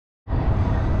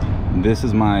This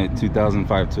is my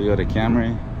 2005 Toyota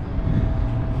Camry.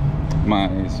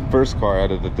 My first car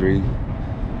out of the three.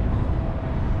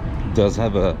 Does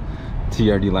have a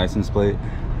TRD license plate.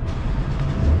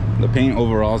 The paint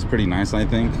overall is pretty nice, I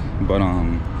think, but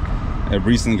I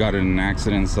recently got in an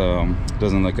accident, so it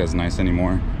doesn't look as nice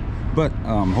anymore. But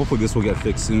hopefully this will get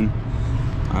fixed soon.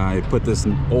 I put this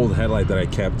old headlight that I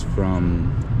kept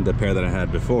from the pair that I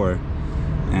had before,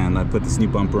 and I put this new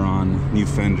bumper on, new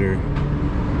fender.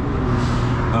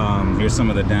 Here's some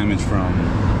of the damage from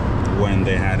when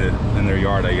they had it in their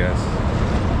yard, I guess.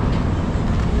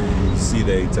 You see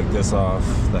they took this off,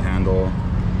 the handle.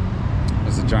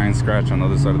 There's a giant scratch on the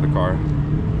other side of the car.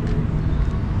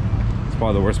 It's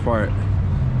probably the worst part.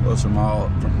 Goes from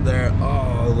there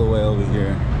all the way over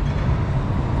here.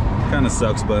 Kind of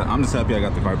sucks, but I'm just happy I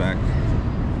got the car back.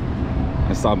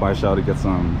 I stopped by Shell to get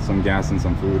some gas and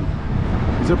some food.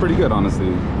 These are pretty good,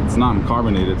 honestly. It's not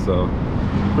carbonated, so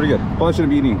pretty good. Probably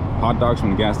shouldn't be eating hot dogs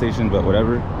from the gas station, but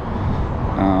whatever.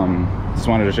 Just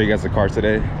wanted to show you guys the car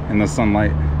today in the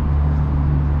sunlight.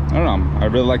 I don't know, I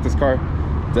really like this car.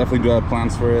 Definitely do have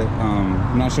plans for it.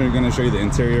 I'm not sure I'm gonna show you the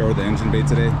interior or the engine bay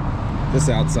today. Just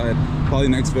the outside. Probably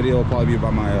next video will probably be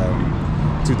about my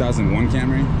 2001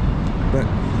 Camry. But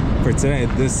for today,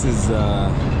 this is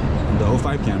the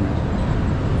 05 Camry.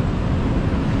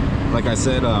 Like I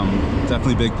said,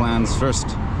 definitely big plans.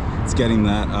 First, it's getting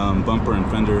that bumper and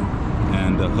fender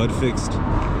and the hood fixed,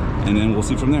 and then we'll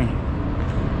see from there.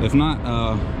 If not,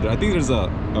 I think there's a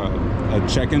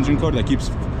check engine code that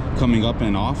keeps coming up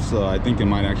and off, so I think it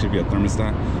might actually be a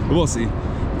thermostat, but we'll see.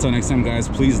 Until next time, guys,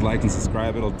 please like and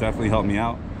subscribe. It'll definitely help me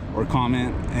out, or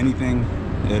comment anything.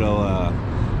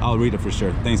 I'll read it for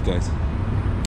sure. Thanks, guys.